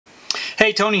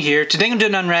Hey, Tony here. Today I'm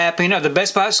doing an unwrapping of the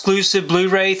Best Buy exclusive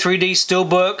Blu-ray 3D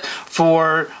Steelbook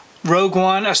for Rogue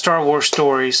One, A Star Wars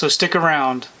Story. So stick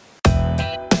around.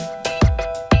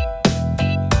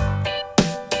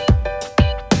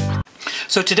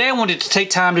 So today I wanted to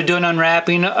take time to do an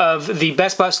unwrapping of the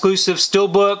Best Buy exclusive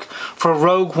Steelbook for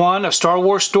Rogue One, A Star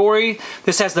Wars Story.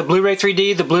 This has the Blu-ray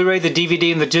 3D, the Blu-ray, the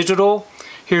DVD, and the digital.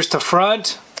 Here's the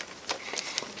front,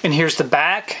 and here's the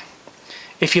back.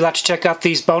 If you'd like to check out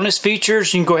these bonus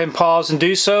features, you can go ahead and pause and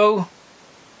do so.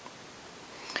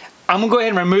 I'm going to go ahead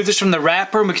and remove this from the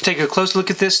wrapper and we can take a close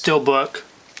look at this Steelbook.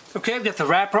 Okay, I've got the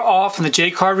wrapper off and the J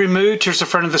card removed. Here's the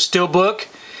front of the Steelbook.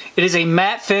 It is a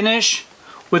matte finish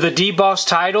with a debossed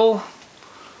title.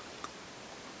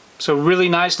 So really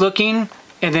nice looking.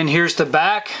 And then here's the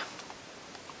back.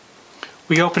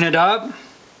 We open it up.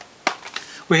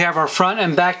 We have our front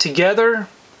and back together.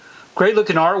 Great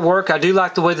looking artwork. I do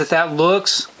like the way that that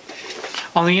looks.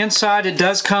 On the inside it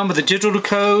does come with a digital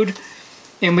code,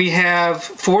 and we have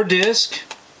 4 discs.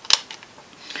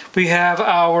 We have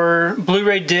our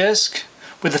Blu-ray disc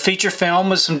with a feature film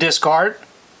with some disc art.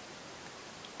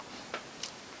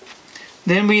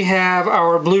 Then we have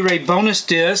our Blu-ray bonus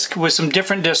disc with some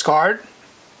different disc art.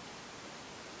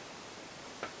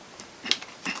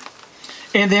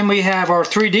 And then we have our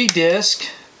 3D disc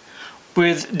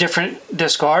with different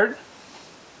disc art.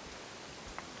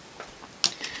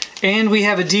 And we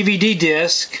have a DVD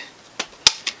disc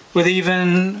with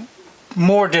even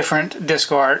more different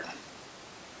disc art.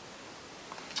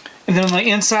 And then on the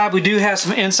inside we do have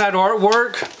some inside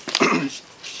artwork.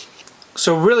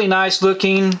 So really nice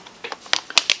looking.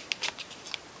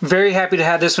 Very happy to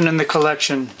have this one in the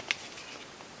collection.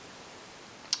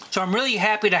 So I'm really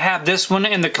happy to have this one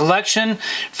in the collection.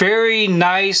 Very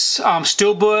nice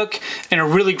Steelbook and a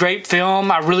really great film.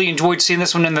 I really enjoyed seeing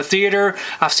this one in the theater.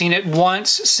 I've seen it once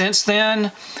since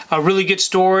then. A really good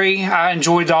story. I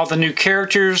enjoyed all the new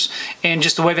characters and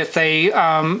just the way that they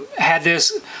had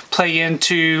this play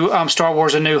into Star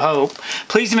Wars A New Hope.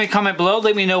 Please leave me a comment below.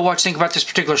 Let me know what you think about this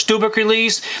particular Steelbook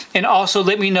release, and also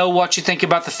let me know what you think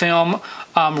about the film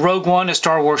Rogue One, A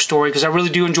Star Wars Story, because I really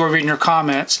do enjoy reading your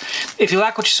comments. If you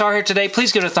like what you saw here today,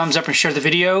 please give it a thumbs up and share the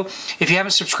video. If you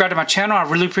haven't subscribed to my channel, I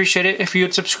really appreciate it if you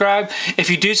would subscribe. If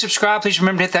you do subscribe, please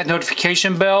remember to hit that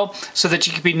notification bell so that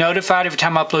you can be notified every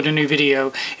time I upload a new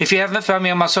video. If you haven't found me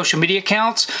on my social media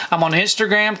accounts, I'm on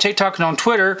Instagram, TikTok, and on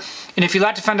Twitter. And if you'd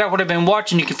like to find out what I've been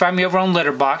watching, you can find me over on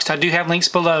Letterboxd. I do have links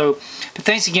below. But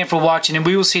thanks again for watching, and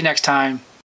we will see you next time.